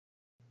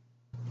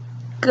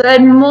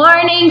Good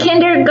morning,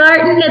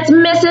 kindergarten. It's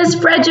Mrs.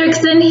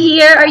 Fredrickson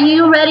here. Are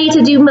you ready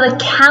to do the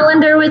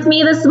calendar with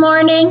me this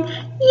morning?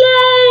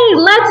 Yay!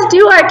 Let's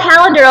do our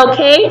calendar,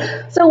 okay?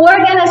 So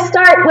we're going to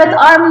start with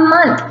our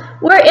month.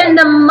 We're in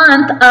the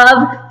month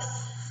of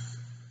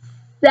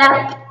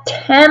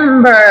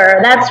September.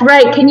 That's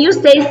right. Can you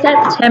say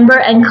September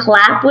and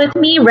clap with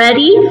me?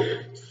 Ready?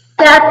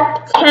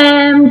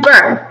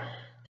 September.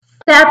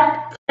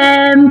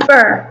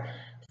 September.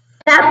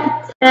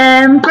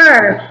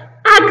 September.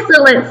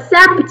 Excellent.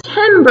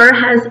 September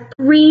has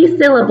 3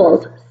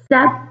 syllables.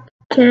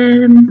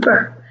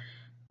 September.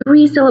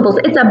 3 syllables.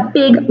 It's a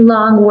big,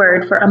 long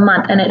word for a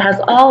month, and it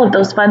has all of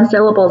those fun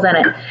syllables in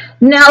it.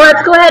 Now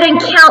let's go ahead and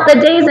count the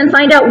days and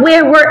find out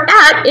where we're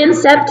at in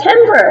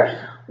September.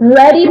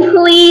 Ready?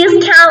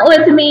 Please count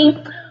with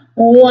me.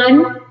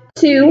 1,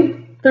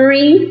 2,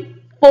 3,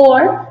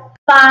 4,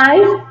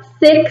 5,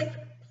 6,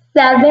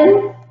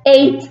 7,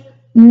 8,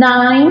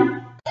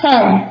 9,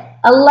 10,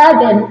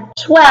 11,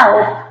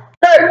 12,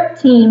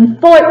 13,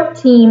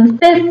 14,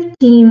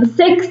 15,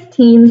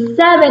 16,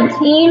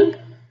 17,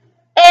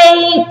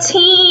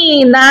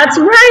 18. That's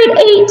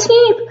right,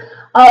 18.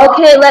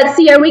 Okay, let's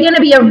see. Are we going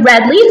to be a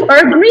red leaf or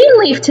a green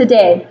leaf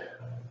today?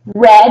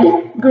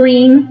 Red,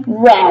 green,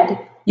 red.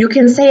 You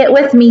can say it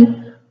with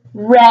me.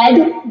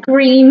 Red,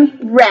 green,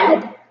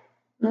 red.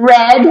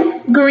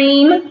 Red,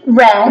 green,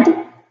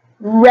 red.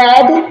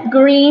 Red,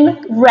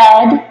 green,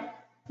 red.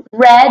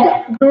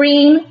 Red,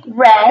 green,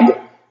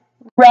 red.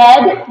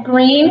 Red,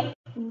 green.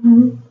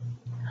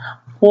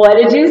 What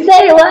did you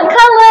say? What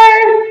color?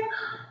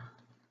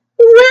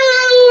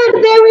 Red.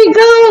 There we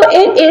go.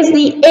 It is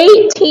the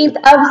 18th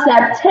of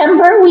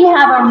September. We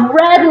have a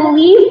red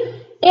leaf.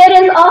 It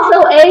is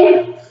also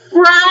a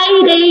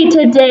Friday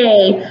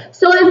today.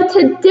 So if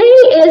today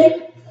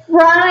is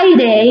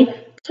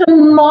Friday,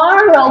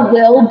 tomorrow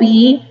will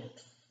be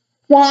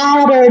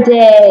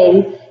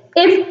Saturday.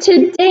 If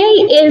today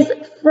is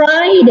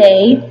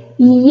Friday,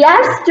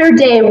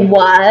 yesterday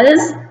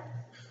was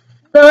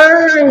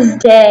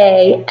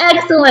Thursday.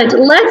 Excellent.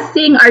 Let's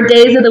sing our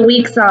Days of the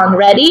Week song.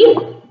 Ready?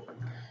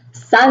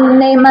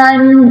 Sunday,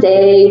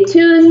 Monday,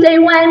 Tuesday,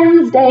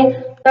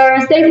 Wednesday,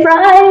 Thursday,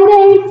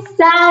 Friday,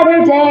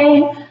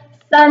 Saturday.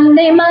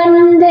 Sunday,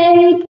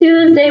 Monday,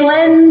 Tuesday,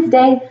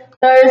 Wednesday,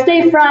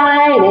 Thursday,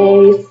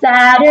 Friday,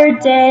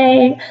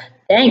 Saturday.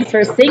 Thanks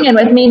for singing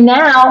with me.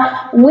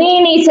 Now we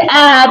need to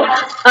add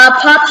a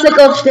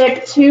popsicle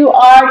stick to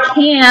our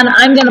can.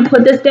 I'm going to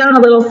put this down a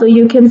little so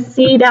you can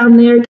see down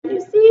there. Can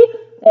you see?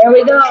 There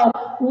we go.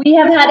 We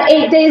have had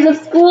 8 days of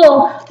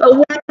school, but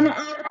we're going to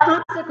add a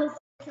popsicle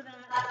stick to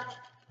that.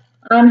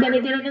 I'm going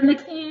to get it in the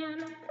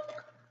can.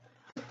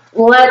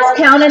 Let's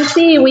count and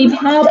see. We've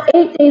had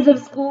 8 days of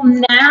school.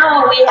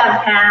 Now we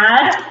have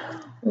had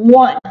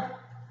 1,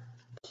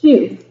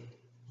 2,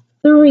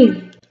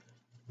 3,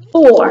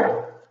 4,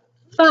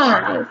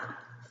 5,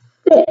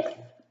 6,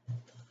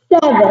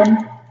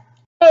 7,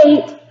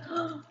 8,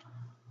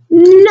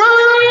 9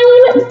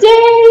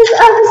 days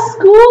of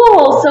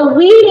school. So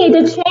we need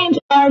to change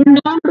our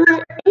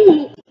number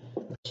 8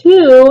 to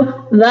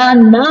the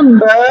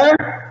number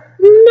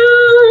 9.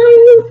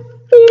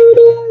 There it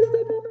is.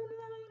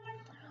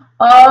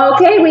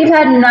 Okay, we've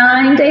had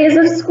 9 days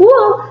of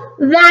school.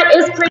 That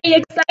is pretty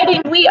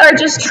exciting. We are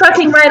just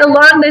trucking right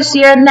along this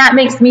year, and that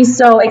makes me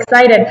so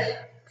excited.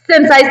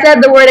 Since I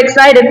said the word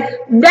excited,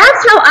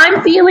 that's how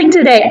I'm feeling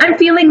today. I'm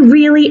feeling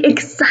really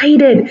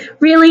excited,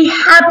 really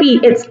happy.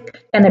 It's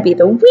going to be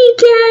the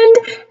weekend,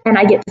 and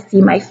I get to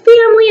see my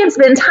family and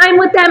spend time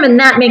with them, and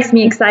that makes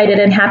me excited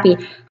and happy.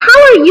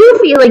 How are you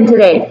feeling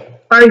today?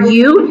 Are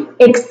you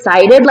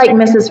excited like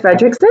Mrs.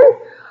 Fredrickson?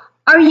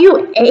 Are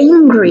you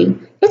angry?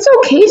 It's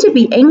okay to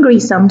be angry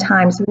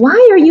sometimes.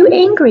 Why are you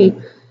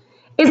angry?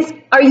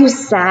 Are you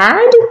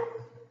sad?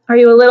 Are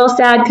you a little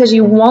sad because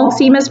you won't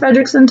see Miss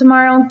Fredrickson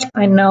tomorrow?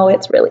 I know,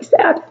 it's really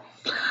sad.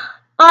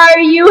 Are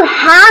you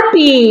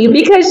happy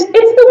because it's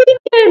the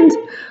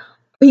weekend?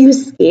 Are you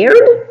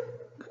scared?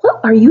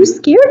 What are you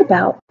scared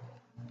about?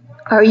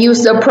 Are you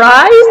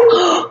surprised?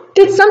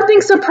 Did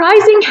something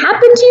surprising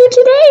happen to you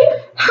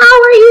today?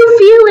 How are you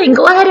feeling?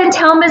 Go ahead and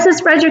tell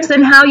Mrs.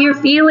 Fredrickson how you're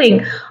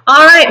feeling.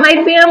 All right,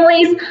 my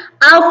families,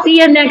 I'll see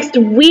you next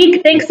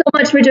week. Thanks so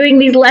much for doing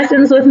these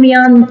lessons with me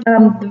on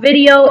the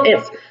video.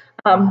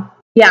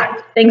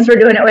 Yeah, thanks for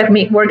doing it with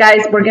me. We're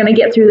going to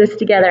get through this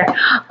together.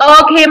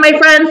 Okay, my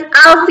friends,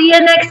 I'll see you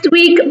next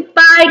week.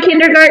 Bye,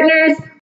 kindergartners.